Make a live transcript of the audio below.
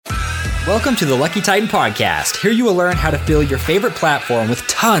Welcome to the Lucky Titan Podcast. Here you will learn how to fill your favorite platform with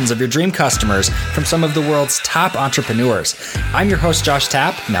tons of your dream customers from some of the world's top entrepreneurs. I'm your host, Josh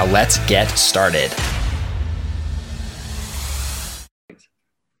Tapp. Now let's get started.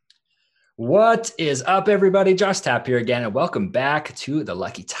 What is up, everybody? Josh Tapp here again, and welcome back to the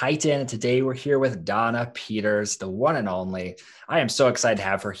Lucky Titan. Today we're here with Donna Peters, the one and only. I am so excited to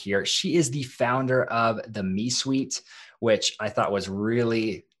have her here. She is the founder of the Me Suite, which I thought was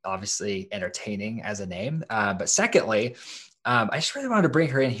really obviously entertaining as a name. But secondly, I just really wanted to bring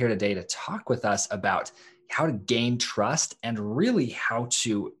her in here today to talk with us about how to gain trust and really how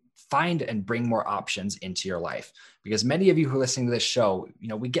to find and bring more options into your life. Because many of you who are listening to this show,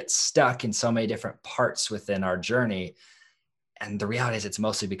 we get stuck in so many different parts within our journey. And the reality is it's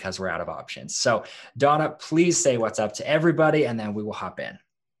mostly because we're out of options. So Donna, please say what's up to everybody, and then we will hop in.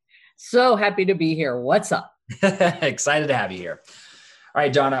 So happy to be here. What's up? Excited to have you here. All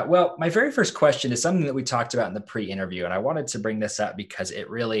right, Donna. Well, my very first question is something that we talked about in the pre-interview, and I wanted to bring this up because it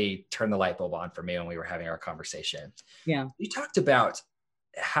really turned the light bulb on for me when we were having our conversation. Yeah. You talked about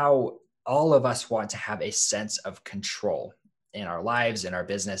how all of us want to have a sense of control in our lives, in our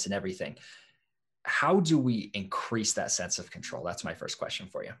business, and everything. How do we increase that sense of control? That's my first question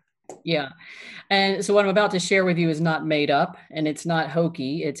for you. Yeah. And so what I'm about to share with you is not made up and it's not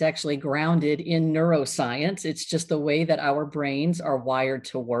hokey. It's actually grounded in neuroscience. It's just the way that our brains are wired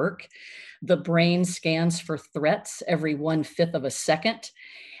to work. The brain scans for threats every 1/5 of a second.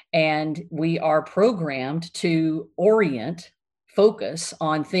 And we are programmed to focus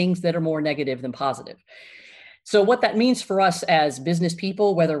on things that are more negative than positive. So what that means for us as business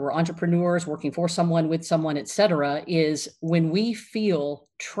people, whether we're entrepreneurs, working for someone, with someone, et cetera, is when we feel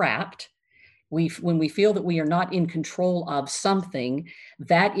trapped, when we feel that we are not in control of something,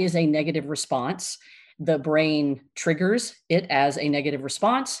 that is a negative response. The brain triggers it as a negative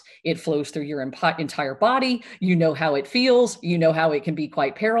response. It flows through your entire body. You know how it feels. You know how it can be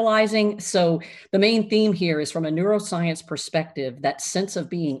quite paralyzing. So the main theme here is, from a neuroscience perspective, that sense of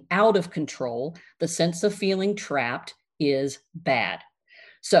being out of control, the sense of feeling trapped, is bad.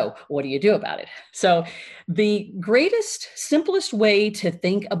 So what do you do about it? So the greatest, simplest way to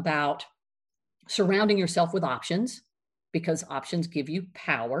think about surrounding yourself with options, because options give you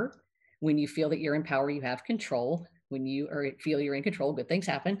power. When you feel that you're in power, you have control. When you feel you're in control, good things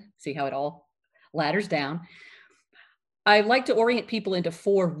happen. See how it all ladders down. I like to orient people into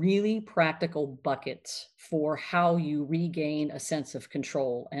 4 really practical buckets for how you regain a sense of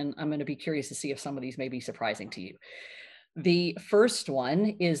control. And I'm going to be curious to see if some of these may be surprising to you. The first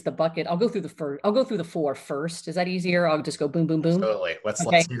one is the bucket. I'll go through the 4 first. Is that easier? I'll just go boom, boom, boom. Absolutely. Let's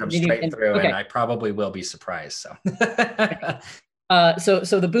hit them straight through, okay. And I probably will be surprised. So.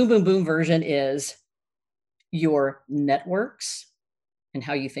 So the boom, boom, boom version is your networks and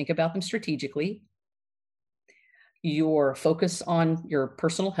how you think about them strategically, your focus on your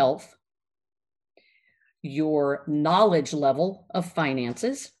personal health, your knowledge level of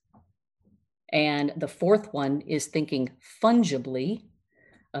finances, and the 4th one is thinking fungibly,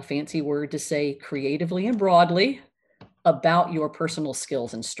 a fancy word to say creatively and broadly, about your personal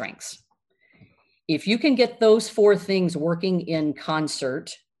skills and strengths. If you can get those 4 things working in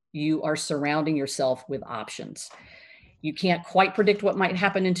concert, you are surrounding yourself with options. You can't quite predict what might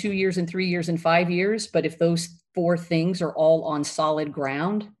happen in 2 years and 3 years and 5 years, but if those 4 things are all on solid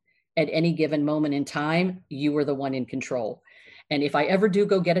ground at any given moment in time, you are the one in control. And if I ever do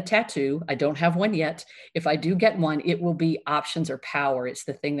go get a tattoo, I don't have one yet. If I do get one, it will be options or power. It's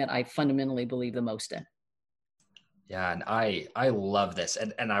the thing that I fundamentally believe the most in. Yeah, and I love this.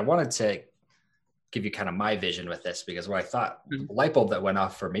 And I wanted to give you kind of my vision with this, because what I thought, the light bulb that went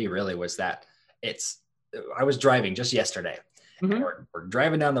off for me really was that I was driving just yesterday, and we're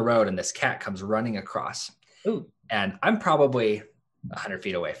driving down the road and this cat comes running across. Ooh. And I'm probably 100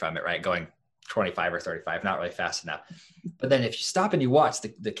 feet away from it, right? Going 25 or 35, not really fast enough. But then if you stop and you watch,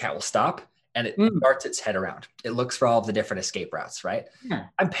 the cat will stop and it darts its head around. It looks for all of the different escape routes, right? Yeah.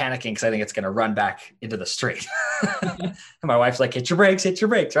 I'm panicking because I think it's going to run back into the street. And my wife's like, hit your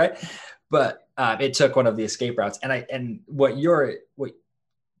brakes, right? But it took one of the escape routes. And what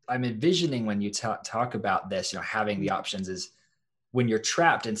I'm envisioning when you talk about this, having the options, is when you're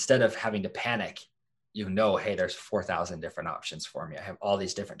trapped, instead of having to panic, hey, there's 4,000 different options for me. I have all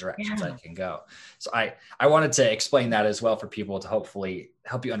these different directions I can go. So I wanted to explain that as well for people to hopefully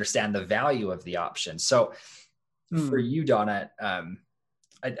help you understand the value of the options. So for you, Donna,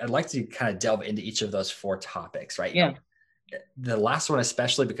 I'd like to kind of delve into each of those 4 topics, right? Yeah. The last one,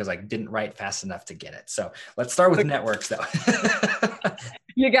 especially because I didn't write fast enough to get it. So let's start with networks though.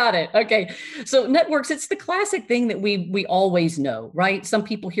 You got it. Okay. So networks, it's the classic thing that we always know, right? Some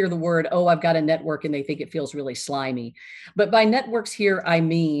people hear the word, oh, I've got a network, and they think it feels really slimy. But by networks here, I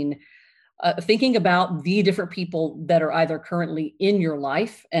mean thinking about the different people that are either currently in your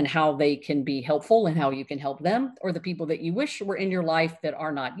life and how they can be helpful and how you can help them, or the people that you wish were in your life that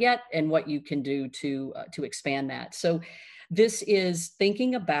are not yet, and what you can do to expand that. So this is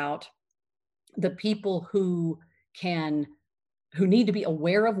thinking about the people can who need to be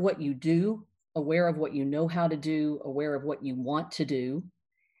aware of what you do, aware of what you know how to do, aware of what you want to do,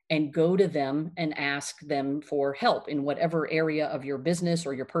 and go to them and ask them for help in whatever area of your business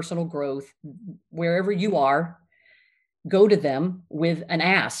or your personal growth, wherever you are, go to them with an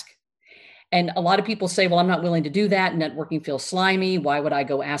ask. And a lot of people say, well, I'm not willing to do that. Networking feels slimy. Why would I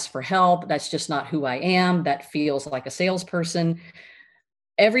go ask for help? That's just not who I am. That feels like a salesperson.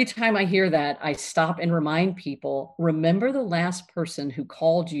 Every time I hear that, I stop and remind people, remember the last person who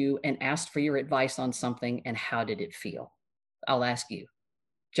called you and asked for your advice on something, and how did it feel? I'll ask you,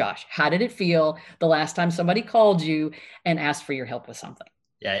 Josh, how did it feel the last time somebody called you and asked for your help with something?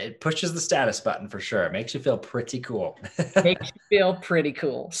 Yeah, it pushes the status button for sure. It makes you feel pretty cool. Makes you feel pretty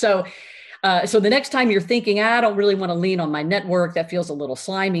cool. So the next time you're thinking, I don't really want to lean on my network, that feels a little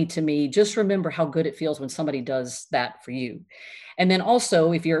slimy to me, just remember how good it feels when somebody does that for you. And then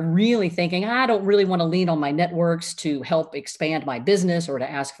also, if you're really thinking, I don't really want to lean on my networks to help expand my business, or to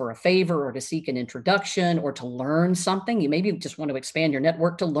ask for a favor, or to seek an introduction, or to learn something, you maybe just want to expand your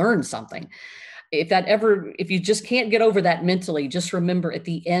network to learn something. If you just can't get over that mentally, just remember, at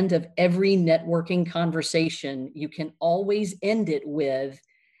the end of every networking conversation, you can always end it with,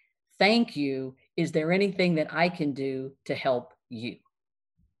 thank you. Is there anything that I can do to help you?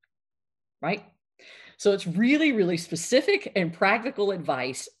 Right? So it's really, really specific and practical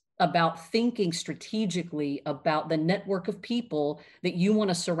advice about thinking strategically about the network of people that you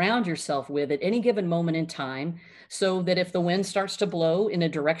want to surround yourself with at any given moment in time, so that if the wind starts to blow in a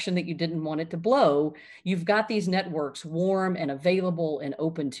direction that you didn't want it to blow, you've got these networks warm and available and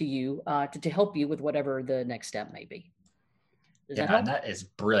open to you to help you with whatever the next step may be. Does that Yeah, help? and that is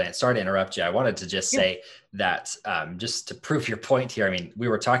brilliant. Sorry to interrupt you. I wanted to just say that just to prove your point here. I mean, we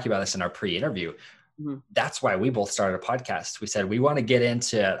were talking about this in our pre-interview. Mm-hmm. That's why we both started a podcast. We said we want to get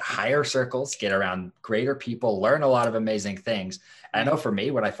into higher circles, get around greater people, learn a lot of amazing things. I know for me,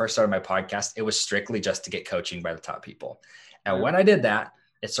 when I first started my podcast, it was strictly just to get coaching by the top people. And when I did that,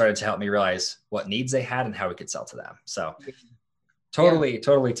 it started to help me realize what needs they had and how we could sell to them. So totally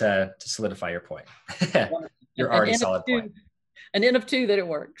to solidify your point. You're already solid point. An N of two that it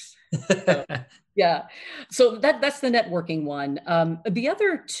works. So, yeah. So that's the networking one. The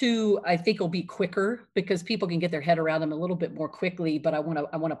other two, I think, will be quicker because people can get their head around them a little bit more quickly, but I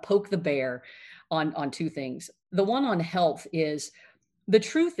want to poke the bear on two things. The one on health is, the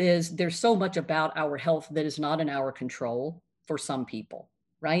truth is, there's so much about our health that is not in our control for some people,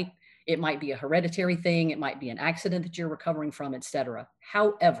 right? It might be a hereditary thing. It might be an accident that you're recovering from, etc.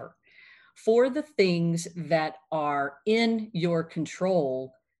 However, for the things that are in your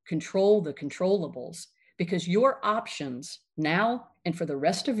control, control the controllables, because your options now and for the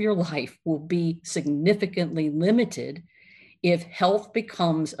rest of your life will be significantly limited if health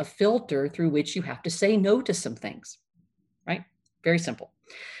becomes a filter through which you have to say no to some things, right? Very simple.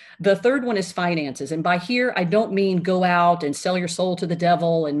 The third one is finances. And by here, I don't mean go out and sell your soul to the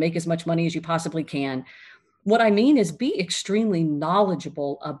devil and make as much money as you possibly can. What I mean is be extremely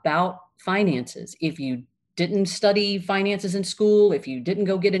knowledgeable about finances. If you didn't study finances in school, if you didn't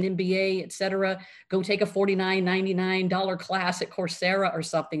go get an MBA, et cetera, go take a $49.99 class at Coursera or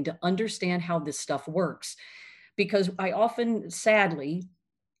something to understand how this stuff works. Because I often, sadly,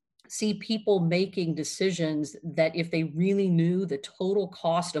 see people making decisions that if they really knew the total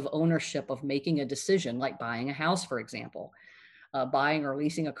cost of ownership of making a decision, like buying a house, for example, buying or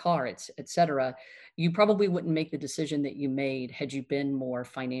leasing a car, et cetera, you probably wouldn't make the decision that you made had you been more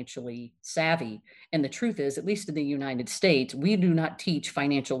financially savvy. And the truth is, at least in the United States, we do not teach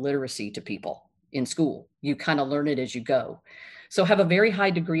financial literacy to people in school. You kind of learn it as you go. So have a very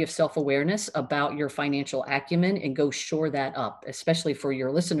high degree of self-awareness about your financial acumen and go shore that up, especially for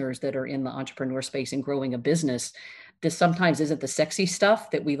your listeners that are in the entrepreneur space and growing a business. This sometimes isn't the sexy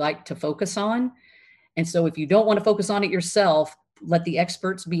stuff that we like to focus on. And so if you don't want to focus on it yourself, let the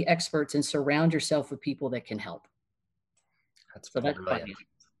experts be experts and surround yourself with people that can help. That's brilliant.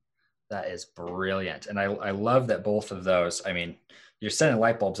 That is brilliant. And I love that both of those, I mean, you're sending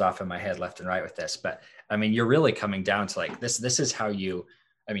light bulbs off in my head left and right with this, but I mean, you're really coming down to like this is how you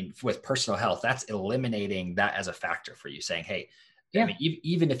I mean, with personal health, that's eliminating that as a factor for you, saying, hey, I Yeah. mean,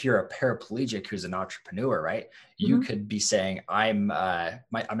 even if you're a paraplegic who's an entrepreneur, right? You Mhm. could be saying, I'm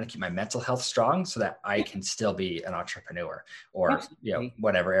going to keep my mental health strong so that I Yeah, can still be an entrepreneur, or, absolutely.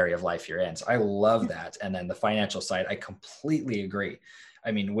 whatever area of life you're in. So I love that. And then the financial side, I completely agree.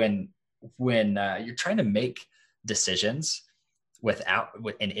 I mean, when you're trying to make decisions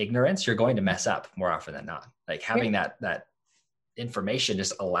in ignorance, you're going to mess up more often than not. Like Yeah. having that information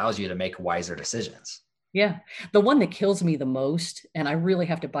just allows you to make wiser decisions. Yeah. The one that kills me the most, and I really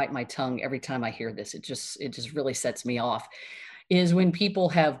have to bite my tongue every time I hear this, it just really sets me off, is when people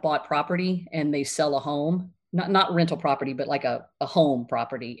have bought property and they sell a home, not rental property, but like a home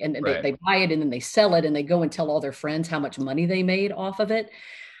property. And they, Right. they buy it and then they sell it and they go and tell all their friends how much money they made off of it.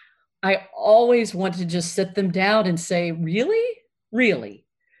 I always want to just sit them down and say, really? Really?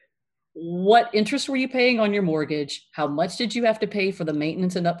 What interest were you paying on your mortgage? How much did you have to pay for the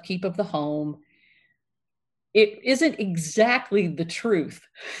maintenance and upkeep of the home? It isn't exactly the truth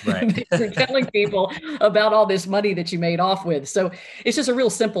Right. that you're telling people about all this money that you made off with. So it's just a real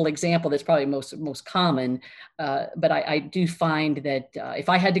simple example that's probably most common. But I do find that if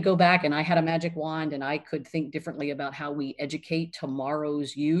I had to go back and I had a magic wand and I could think differently about how we educate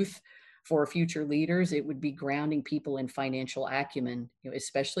tomorrow's youth for future leaders, it would be grounding people in financial acumen,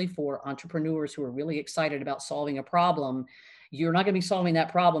 especially for entrepreneurs who are really excited about solving a problem. You're not going to be solving that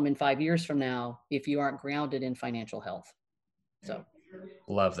problem in 5 years from now if you aren't grounded in financial health. So,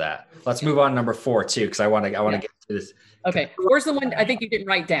 Love that. Let's yeah. move on to number 4 too, because I want to Yeah. get to this. Okay. Four's the one I think you didn't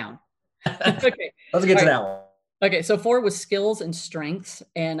write down. Okay. Let's get All to right. that one. Okay, so 4 was skills and strengths,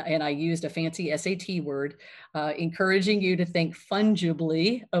 and I used a fancy SAT word, encouraging you to think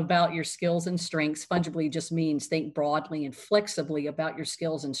fungibly about your skills and strengths. Fungibly just means think broadly and flexibly about your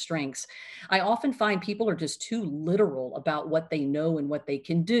skills and strengths. I often find people are just too literal about what they know and what they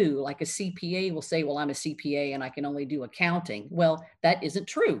can do. Like a CPA will say, well, I'm a CPA and I can only do accounting. Well, that isn't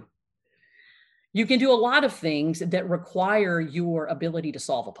true. You can do a lot of things that require your ability to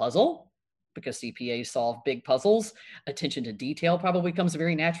solve a puzzle, because CPAs solve big puzzles. Attention to detail probably comes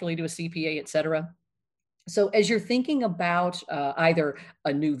very naturally to a CPA, et cetera. So, as you're thinking about either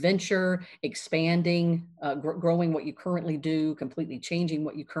a new venture, expanding, growing what you currently do, completely changing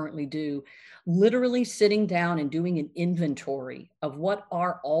what you currently do, literally sitting down and doing an inventory of what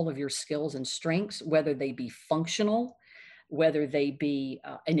are all of your skills and strengths, whether they be functional, whether they be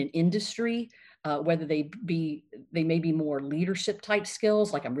in an industry, whether they may be more leadership type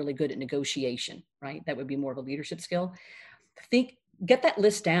skills, like I'm really good at negotiation, right? That would be more of a leadership skill. Think, get that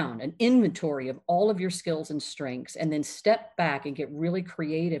list down, an inventory of all of your skills and strengths, and then step back and get really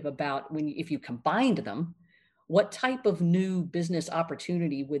creative about if you combined them, what type of new business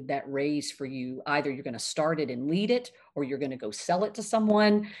opportunity would that raise for you? Either you're going to start it and lead it, or you're going to go sell it to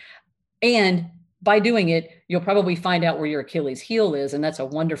someone. And by doing it, you'll probably find out where your Achilles heel is. And that's a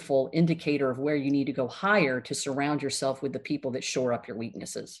wonderful indicator of where you need to go higher to surround yourself with the people that shore up your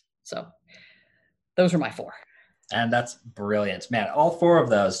weaknesses. So those are my 4. And that's brilliant, man. All 4 of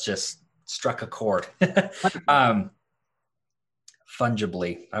those just struck a chord.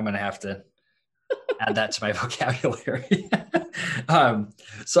 Fungibly, I'm going to have to add that to my vocabulary.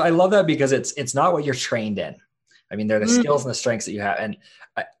 So I love that because it's not what you're trained in. I mean, they're the skills and the strengths that you have. And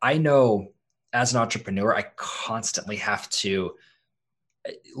I know as an entrepreneur, I constantly have to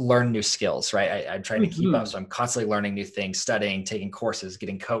learn new skills, right? I'm trying to keep up. So I'm constantly learning new things, studying, taking courses,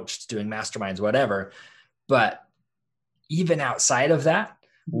 getting coached, doing masterminds, whatever. But even outside of that,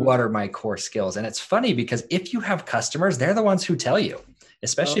 what are my core skills? And it's funny because if you have customers, they're the ones who tell you,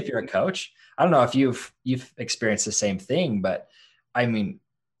 especially if you're a coach. I don't know if you've experienced the same thing, but I mean,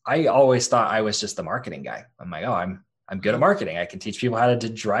 I always thought I was just the marketing guy. I'm like, oh, I'm good at marketing. I can teach people how to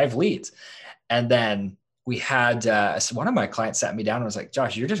drive leads. And then we had one of my clients sat me down and was like,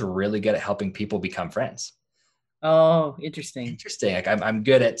 Josh, you're just really good at helping people become friends. Oh, interesting. Like I'm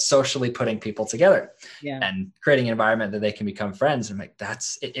good at socially putting people together and creating an environment that they can become friends. I'm like,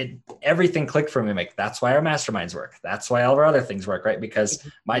 that's it. Everything clicked for me. I'm like, that's why our masterminds work. That's why all of our other things work, right? Because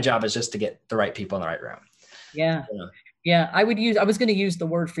my job is just to get the right people in the right room. Yeah. Yeah. I was going to use the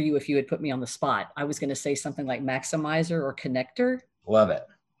word for you if you had put me on the spot. I was going to say something like maximizer or connector. Love it.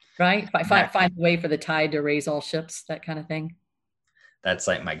 Right. Find a way for the tide to raise all ships, that kind of thing. That's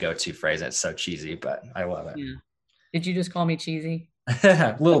like my go-to phrase. It's so cheesy, but I love it. Yeah. Did you just call me cheesy?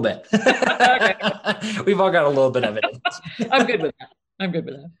 A little bit. We've all got a little bit of it. I'm good with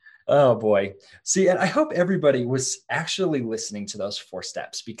that. Oh boy. See, and I hope everybody was actually listening to those 4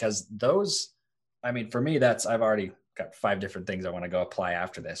 steps, because those, I mean, for me, I've already got 5 different things I want to go apply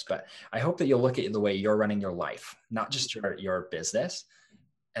after this, but I hope that you'll look at the way you're running your life, not just your business,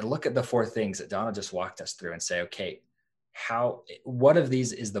 and look at the four things that Donna just walked us through and say, okay, what of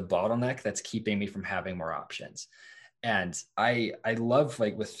these is the bottleneck that's keeping me from having more options? And I love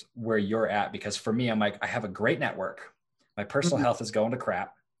like with where you're at, because for me, I'm like, I have a great network. My personal Mhm. health is going to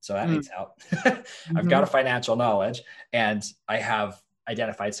crap. So that Mm. needs help. I've got a Mhm. financial knowledge, and I have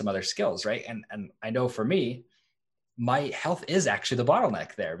identified some other skills, right? And I know for me, my health is actually the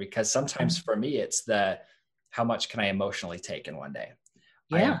bottleneck there, because sometimes Mhm. for me, it's the how much can I emotionally take in one day?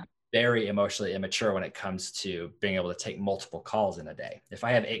 I am Yeah. very emotionally immature when it comes to being able to take multiple calls in a day. If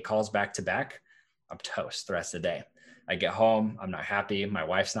I have 8 calls back to back, I'm toast the rest of the day. I get home, I'm not happy. My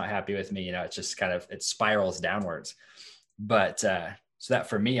wife's not happy with me. It's just kind of, it spirals downwards. But so that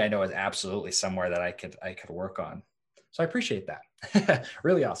for me, I know is absolutely somewhere that I could work on. So I appreciate that.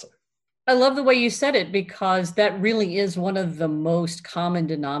 Really awesome. I love the way you said it, because that really is one of the most common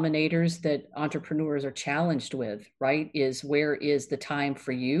denominators that entrepreneurs are challenged with, right? Is where is the time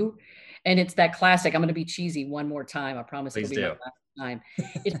for you? And it's that classic, I'm going to be cheesy one more time. I promise it'll Please be my do. last time.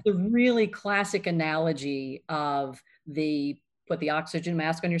 It's the really classic analogy of the put the oxygen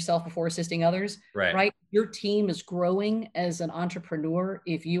mask on yourself before assisting others, Right. right? Your team is growing as an entrepreneur.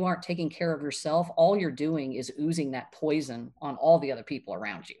 If you aren't taking care of yourself, all you're doing is oozing that poison on all the other people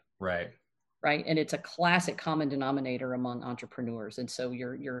around you, Right. right? And it's a classic common denominator among entrepreneurs. And so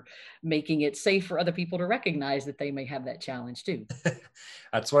you're making it safe for other people to recognize that they may have that challenge too.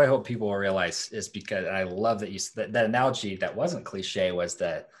 That's what I hope people will realize, is because, and I love that that analogy that wasn't cliche was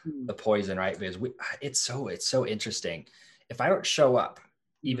Mm. the poison, right? Because it's so interesting. If I don't show up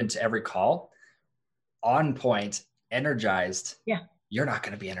even Mhm. to every call on point, energized, Yeah. you're not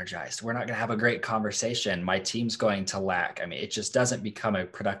going to be energized. We're not going to have a great conversation. My team's going to lack. I mean, it just doesn't become a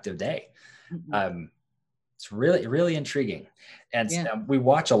productive day. Mhm. Um, it's really, really intriguing. And Yeah. we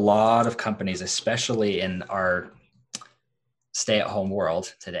watch a lot of companies, especially in our stay-at-home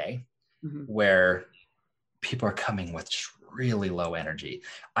world today, Mhm. where people are coming with just really low energy.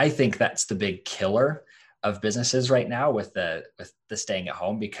 I think that's the big killer of businesses right now with the staying at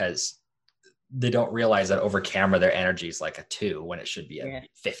home, because they don't realize that over camera their energy is like a 2 when it should be a Yeah.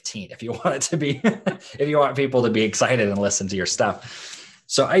 15 if you want it to be if you want people to be excited and listen to your stuff.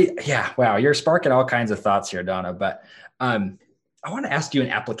 So yeah, wow, you're sparking all kinds of thoughts here, Donna. But I want to ask you an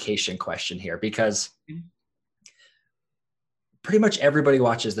application question here, because pretty much everybody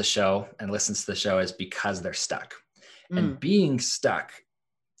watches the show and listens to the show is because they're stuck. And Mm. being stuck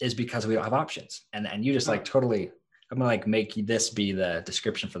is because we don't have options. And you just Oh. like totally, I'm gonna like make this be the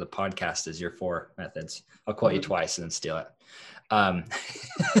description for the podcast is your 4 methods. I'll quote you Mhm. twice and then steal it. Um,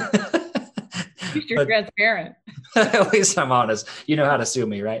 At least you're but transparent. at least I'm honest. You know how to sue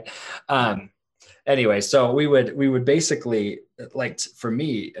me, right? Anyway, so we would basically, like, for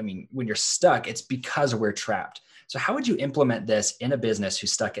me, I mean, when you're stuck, it's because we're trapped. So how would you implement this in a business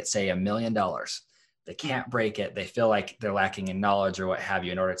who's stuck at, say, $1 million? They Mhm. can't break it. They feel like they're lacking in knowledge or what have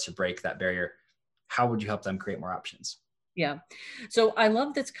you in order to break that barrier. How would you help them create more options? Yeah. So I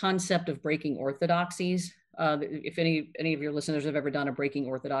love this concept of breaking orthodoxies. If any of your listeners have ever done a breaking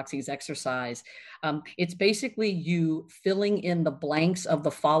orthodoxies exercise, it's basically you filling in the blanks of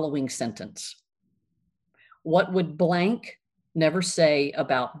the following sentence. What would blank never say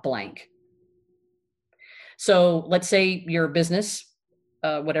about blank? So let's say your business,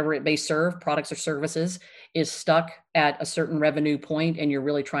 whatever it may serve, products or services, is stuck at a certain revenue point and you're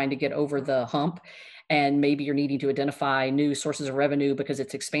really trying to get over the hump. And maybe you're needing to identify new sources of revenue because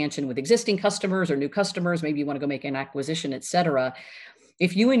it's expansion with existing customers or new customers. Maybe you want to go make an acquisition, et cetera.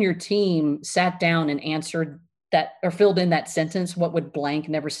 If you and your team sat down and answered that or filled in that sentence, what would blank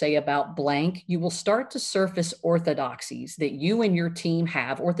never say about blank? You will start to surface orthodoxies that you and your team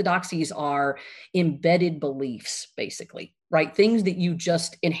have. Orthodoxies are embedded beliefs, basically, right? Things that you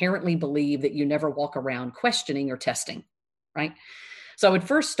just inherently believe that you never walk around questioning or testing, right? So I would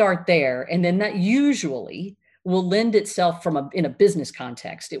first start there, and then that usually will lend itself in a business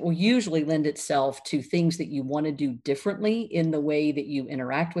context. It will usually lend itself to things that you want to do differently in the way that you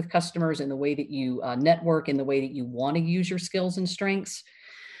interact with customers, in the way that you network, in the way that you want to use your skills and strengths.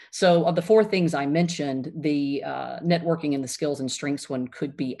 So, of the four things I mentioned, the networking and the skills and strengths one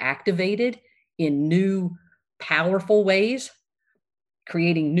could be activated in new, powerful ways,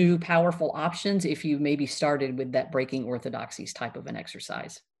 creating new, powerful options if you maybe started with that breaking orthodoxies type of an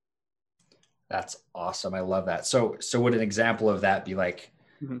exercise. That's awesome. I love that. So would an example of that be like,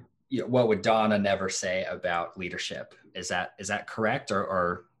 Mhm. what would Donna never say about leadership? Is that correct,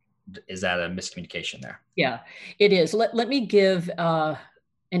 or is that a miscommunication there? Yeah, it is. Let me give an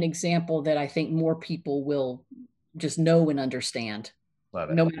example that I think more people will just know and understand. Love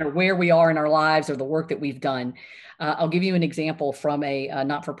it. no matter where we are in our lives or the work that we've done. I'll give you an example from a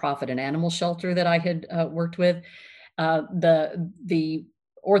not-for-profit and animal shelter that I had worked with. The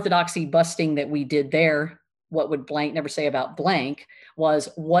orthodoxy busting that we did there, what would blank never say about blank, was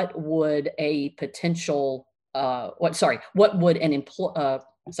what would a potential what would an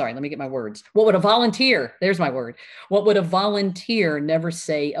sorry, let me get my words. What would a volunteer, there's my word, what would a volunteer never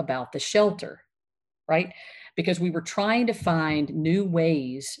say about the shelter, right? Because we were trying to find new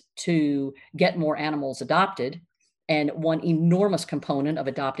ways to get more animals adopted. And one enormous component of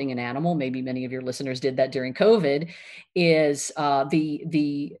adopting an animal, maybe many of your listeners did that during COVID, is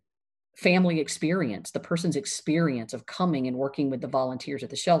the family experience, the person's experience of coming and working with the volunteers at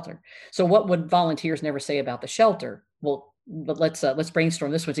the shelter. So what would volunteers never say about the shelter? Well, but let's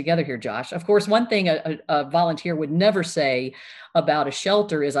brainstorm this one together here, Josh. Of course, one thing a volunteer would never say about a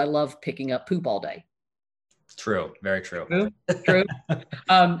shelter is, I love picking up poop all day. True. Very true. True.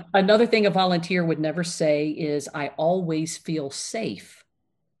 Another thing a volunteer would never say is, I always feel safe,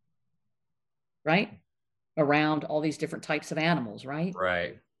 right? Around all these different types of animals, right?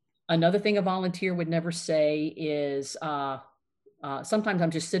 Right. Another thing a volunteer would never say is, sometimes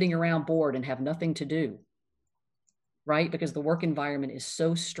I'm just sitting around bored and have nothing to do, right? Because the work environment is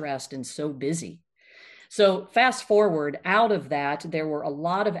so stressed and so busy. So fast forward, out of that, there were a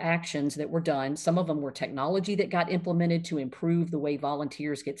lot of actions that were done. Some of them were technology that got implemented to improve the way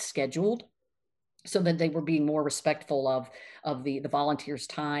volunteers get scheduled, so that they were being more respectful of the volunteers'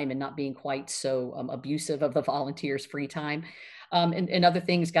 time and not being quite so abusive of the volunteers' free time. And other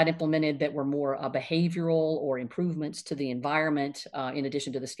things got implemented that were more behavioral or improvements to the environment, in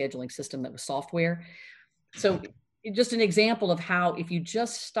addition to the scheduling system that was software. So just an example of how, if you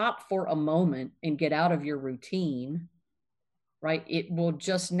just stop for a moment and get out of your routine, right, it will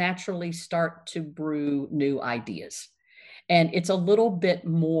just naturally start to brew new ideas. And it's a little bit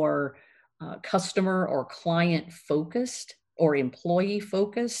more customer or client focused or employee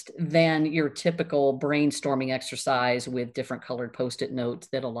focused than your typical brainstorming exercise with different colored Post-it notes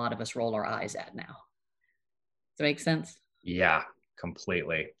that a lot of us roll our eyes at now. Does that make sense? Yeah,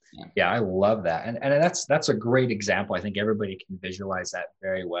 completely. Yeah, I love that. And that's a great example. I think everybody can visualize that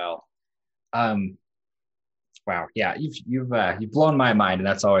very well. Wow. Yeah, you've blown my mind, and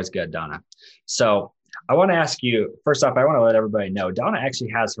that's always good, Donna. So I want to ask you, first off, I want to let everybody know Donna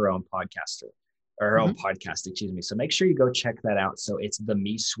actually has her own own podcast, excuse me. So make sure you go check that out. So it's the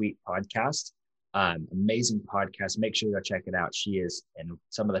Me Suite podcast. Amazing podcast. Make sure you go check it out. She is in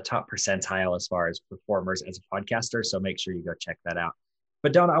some of the top percentile as far as performers as a podcaster. So make sure you go check that out.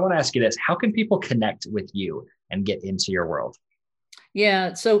 But Donna, I want to ask you this. How can people connect with you and get into your world?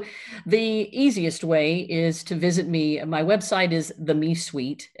 Yeah, so the easiest way is to visit me. My website is the Me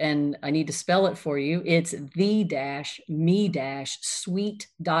Suite, and I need to spell it for you. It's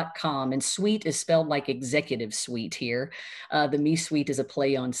the-me-suite.com, and suite is spelled like executive suite here. The Me Suite is a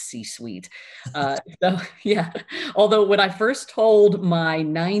play on C-suite. So yeah, although when I first told my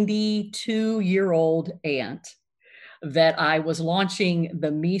 92-year-old aunt that I was launching the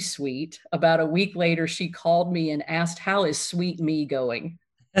Me Suite, about a week later, she called me and asked, how is Sweet Me going?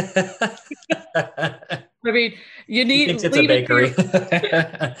 I mean, you He need thinks it's a bakery.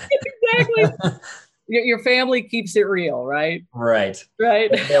 Exactly. Your family keeps it real, right? Right.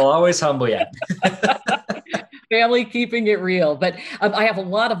 Right. They'll always humble you. Family keeping it real. But I have a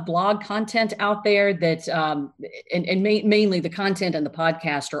lot of blog content out there that, mainly the content and the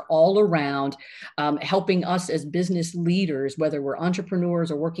podcast are all around helping us as business leaders, whether we're entrepreneurs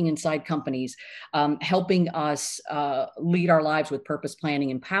or working inside companies, helping us lead our lives with purpose,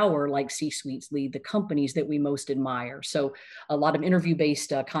 planning, and power, like C-suites lead the companies that we most admire. So a lot of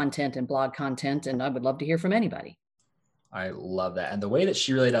interview-based content and blog content, and I would love to hear from anybody. I love that. And the way that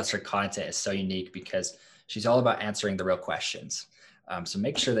she really does her content is so unique because she's all about answering the real questions. So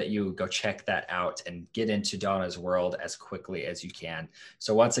make sure that you go check that out and get into Donna's world as quickly as you can.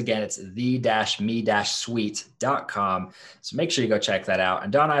 So once again, it's the-me-suite.com. So make sure you go check that out.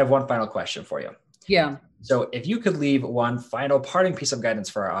 And Donna, I have one final question for you. Yeah. So if you could leave one final parting piece of guidance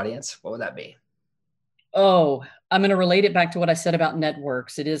for our audience, what would that be? Oh, I'm going to relate it back to what I said about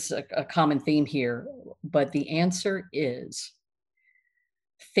networks. It is a common theme here, but the answer is,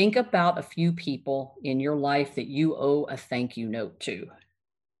 think about a few people in your life that you owe a thank you note to,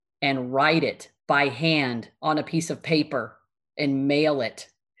 and write it by hand on a piece of paper and mail it.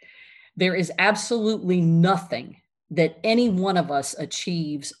 There is absolutely nothing that any one of us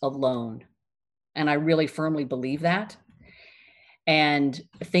achieves alone. And I really firmly believe that. And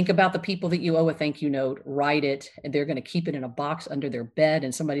think about the people that you owe a thank you note, write it, and they're going to keep it in a box under their bed,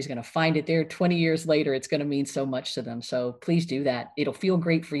 and somebody's going to find it there 20 years later. It's going to mean so much to them. So please do that. It'll feel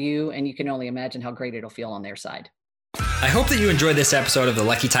great for you, and you can only imagine how great it'll feel on their side. I hope that you enjoyed this episode of the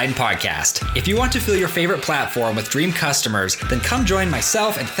Lucky Titan podcast. If you want to fill your favorite platform with dream customers, then come join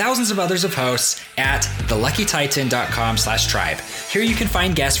myself and thousands of others of hosts at theluckytitan.com/tribe. Here you can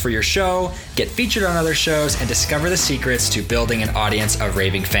find guests for your show, get featured on other shows, and discover the secrets to building an audience of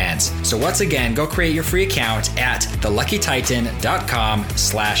raving fans. So once again, go create your free account at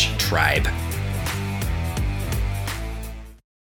theluckytitan.com/tribe.